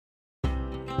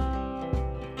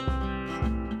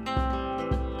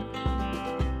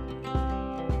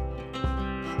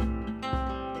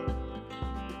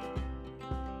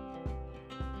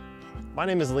My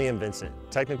name is Vincent,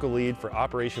 Technical Lead for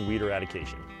Operation Weed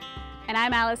Eradication. And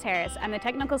I'm Alice Harris. I'm the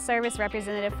Technical Service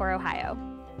Representative for Ohio.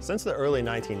 Since the early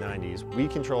 1990s,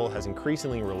 weed control has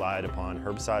increasingly relied upon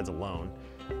herbicides alone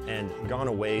and gone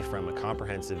away from a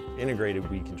comprehensive, integrated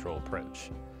weed control approach.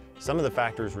 Some of the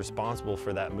factors responsible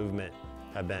for that movement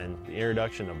have been the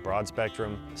introduction of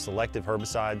broad-spectrum, selective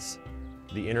herbicides,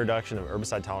 the introduction of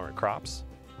herbicide-tolerant crops,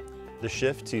 the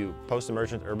shift to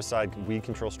post-emergent herbicide weed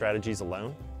control strategies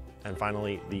alone, and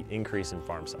finally, the increase in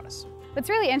farm size. What's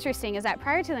really interesting is that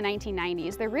prior to the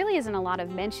 1990s, there really isn't a lot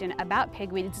of mention about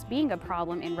pigweeds being a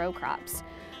problem in row crops.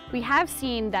 We have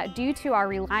seen that due to our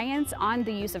reliance on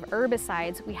the use of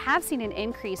herbicides, we have seen an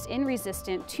increase in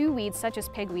resistance to weeds such as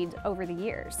pigweeds over the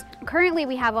years. Currently,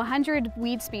 we have 100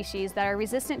 weed species that are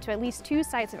resistant to at least 2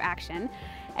 sites of action.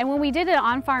 And when we did an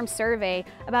on-farm survey,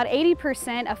 about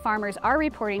 80% of farmers are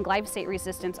reporting glyphosate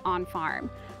resistance on farm.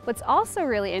 What's also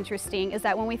really interesting is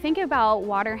that when we think about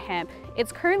water hemp,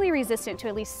 it's currently resistant to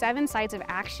at least 7 sites of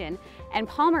action, and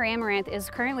Palmer amaranth is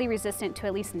currently resistant to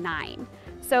at least 9.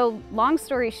 So long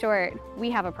story short, we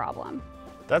have a problem.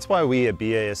 That's why we at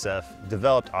BASF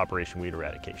developed Operation Weed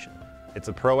Eradication. It's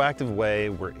a proactive way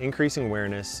we're increasing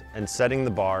awareness and setting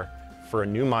the bar for a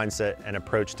new mindset and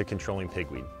approach to controlling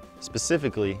pigweed,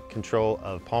 specifically control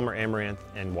of Palmer amaranth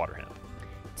and water hemp.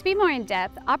 To be more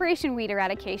in-depth, Operation Weed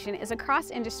Eradication is a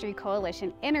cross-industry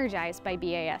coalition energized by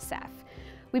BASF.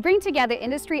 We bring together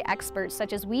industry experts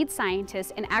such as weed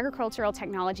scientists and agricultural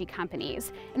technology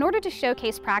companies in order to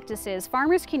showcase practices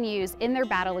farmers can use in their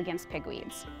battle against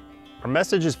pigweeds. Our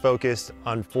message is focused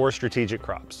on 4 strategic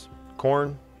crops: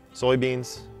 corn,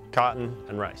 soybeans, cotton,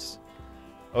 and rice.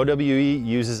 OWE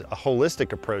uses a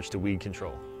holistic approach to weed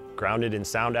control, grounded in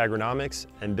sound agronomics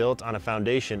and built on a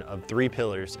foundation of 3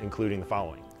 pillars, including the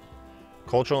following: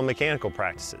 cultural and mechanical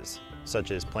practices,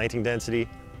 such as planting density,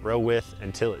 row width,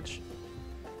 and tillage;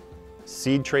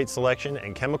 seed trait selection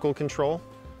and chemical control,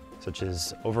 such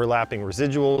as overlapping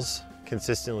residuals,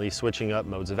 consistently switching up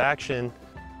modes of action;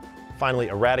 finally,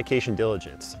 eradication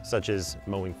diligence, such as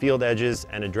mowing field edges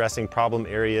and addressing problem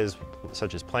areas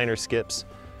such as planter skips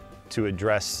to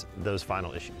address those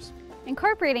final issues.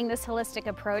 Incorporating this holistic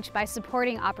approach by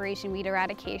supporting Operation Weed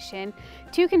Eradication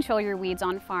to control your weeds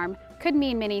on farm could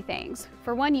mean many things.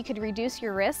 For one, you could reduce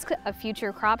your risk of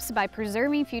future crops by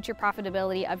preserving future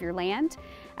profitability of your land,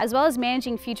 as well as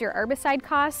managing future herbicide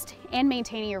costs and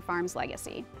maintaining your farm's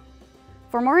legacy.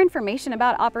 For more information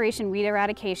about Operation Weed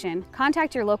Eradication,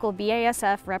 contact your local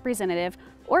BASF representative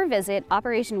or visit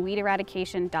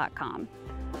operationweederadication.com.